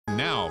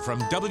from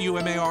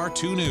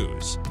WMAR-2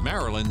 News,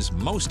 Maryland's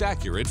most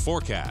accurate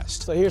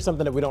forecast. So here's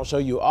something that we don't show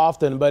you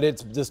often, but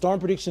it's the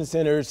Storm Prediction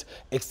Center's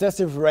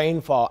excessive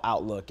rainfall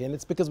outlook. And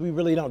it's because we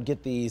really don't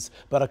get these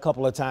but a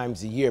couple of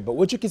times a year. But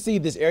what you can see,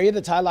 this area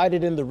that's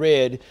highlighted in the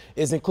red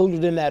is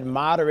included in that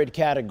moderate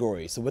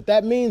category. So what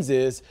that means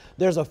is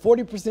there's a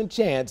 40%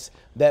 chance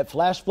that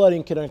flash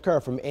flooding can occur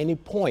from any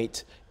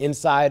point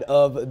inside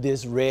of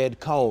this red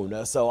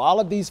cone. So all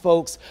of these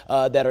folks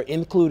that are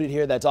included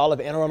here, that's all of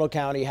Anne Arundel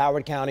County,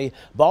 Howard County,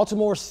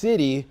 Baltimore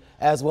City,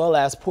 as well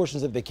as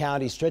portions of the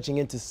county stretching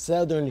into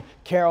southern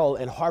Carroll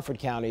and Harford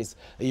counties.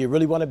 You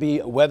really want to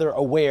be weather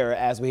aware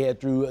as we head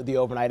through the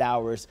overnight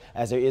hours,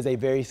 as there is a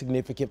very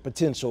significant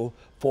potential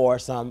for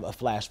some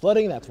flash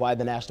flooding. That's why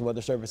the National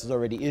Weather Service has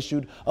already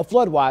issued a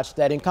flood watch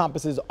that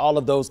encompasses all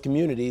of those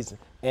communities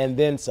and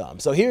then some.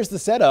 So here's the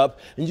setup,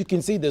 and you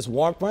can see this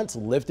warm front's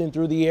lifting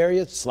through the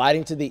area,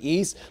 sliding to the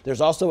east.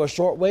 There's also a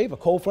short wave, a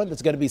cold front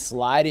that's going to be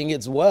sliding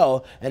as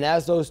well. And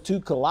as those two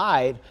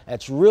collide,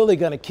 that's really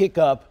going to kick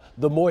up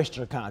the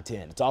moisture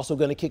content. It's also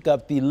going to kick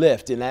up the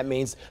lift, and that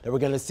means that we're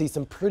going to see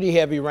some pretty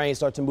heavy rain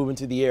start to move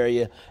into the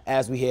area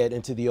as we head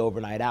into the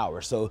overnight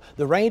hours. So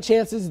the rain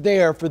chance is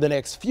there for the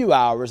next few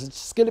hours. It's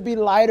just going to be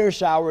lighter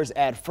showers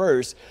at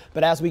first,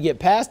 but as we get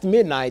past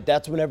midnight,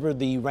 that's whenever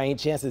the rain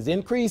chances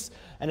increase,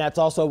 and that's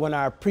also when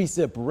our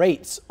precip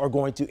rates are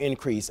going to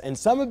increase. And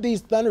some of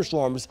these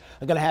thunderstorms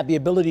are going to have the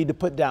ability to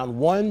put down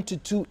 1 to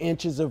 2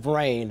 inches of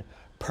rain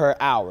per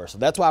hour. So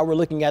that's why we're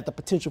looking at the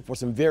potential for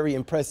some very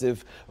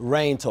impressive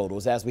rain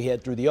totals as we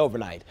head through the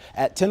overnight.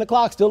 At 10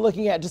 o'clock, still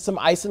looking at just some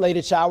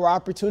isolated shower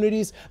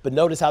opportunities, but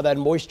notice how that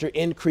moisture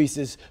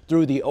increases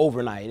through the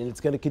overnight, and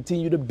it's going to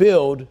continue to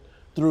build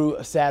through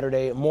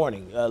Saturday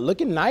morning.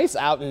 Looking nice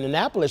out in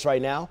Annapolis right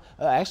now.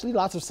 Actually,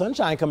 lots of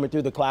sunshine coming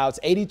through the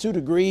clouds. 82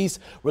 degrees.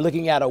 We're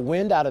looking at a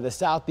wind out of the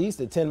southeast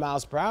at 10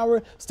 miles per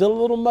hour. Still a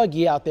little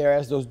muggy out there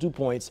as those dew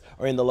points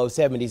are in the low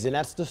 70s. And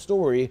that's the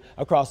story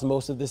across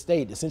most of the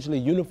state, essentially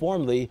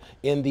uniformly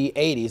in the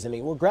 80s. I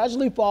mean, we'll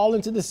gradually fall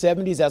into the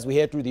 70s as we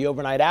head through the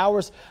overnight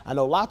hours. I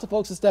know lots of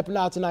folks are stepping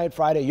out tonight,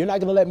 Friday. You're not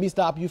going to let me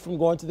stop you from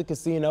going to the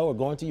casino or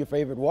going to your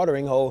favorite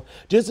watering hole.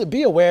 Just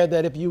be aware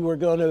that if you were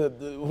going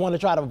to want to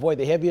try to avoid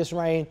the heaviest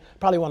rain,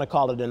 probably want to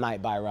call it a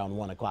night by around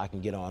 1 o'clock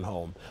and get on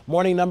home.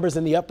 Morning numbers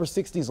in the upper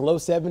 60s, low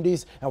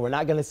 70s, and we're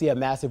not going to see a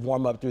massive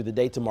warm up through the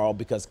day tomorrow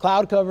because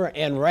cloud cover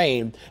and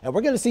rain. And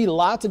we're going to see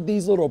lots of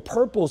these little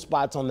purple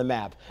spots on the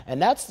map.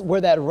 And that's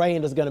where that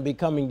rain is going to be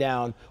coming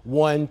down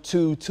 1,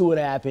 2,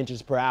 2.5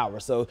 inches per hour.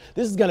 So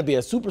this is going to be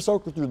a super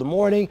soaker through the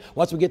morning.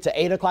 Once we get to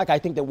 8 o'clock, I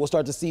think that we'll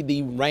start to see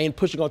the rain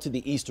pushing onto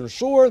the eastern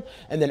shore.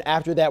 And then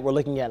after that, we're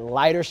looking at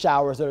lighter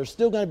showers that are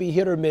still going to be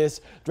hit or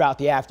miss throughout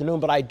the afternoon.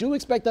 But I do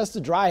expect us to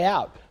dry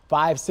out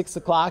 5, 6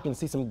 o'clock and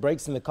see some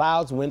breaks in the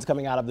clouds, winds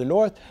coming out of the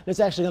north. And it's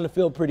actually going to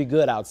feel pretty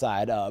good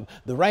outside.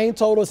 The rain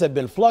totals have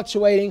been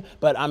fluctuating,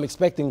 but I'm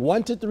expecting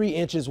 1 to 3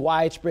 inches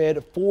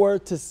widespread, 4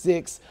 to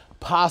 6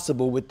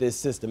 possible with this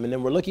system. And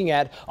then we're looking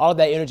at all of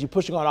that energy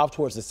pushing on off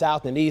towards the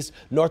south and east.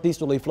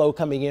 Northeasterly flow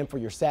coming in for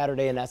your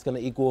Saturday, and that's going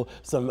to equal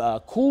some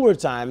cooler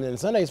time. And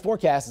Sunday's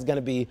forecast is going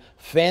to be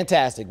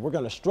fantastic. We're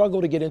going to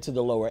struggle to get into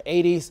the lower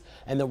 80s,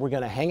 and then we're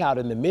going to hang out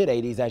in the mid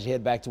 80s as you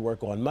head back to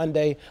work on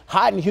Monday.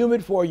 Hot and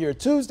humid for your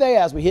Tuesday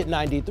as we hit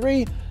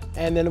 93,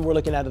 and then we're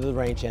looking at the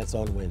rain chance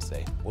on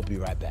Wednesday. We'll be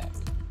right back.